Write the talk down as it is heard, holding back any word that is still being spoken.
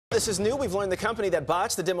This is new. We've learned the company that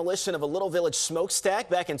botched the demolition of a Little Village smokestack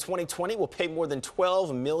back in 2020 will pay more than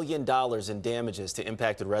 $12 million in damages to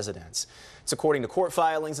impacted residents. It's according to court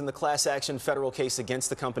filings in the class action federal case against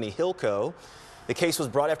the company Hilco. The case was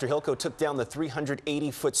brought after Hilco took down the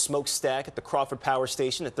 380-foot smokestack at the Crawford Power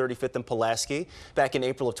Station at 35th and Pulaski back in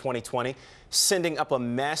April of 2020, sending up a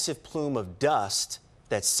massive plume of dust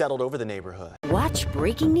that settled over the neighborhood. Watch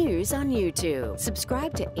breaking news on YouTube.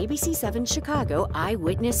 Subscribe to ABC 7 Chicago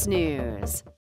Eyewitness News.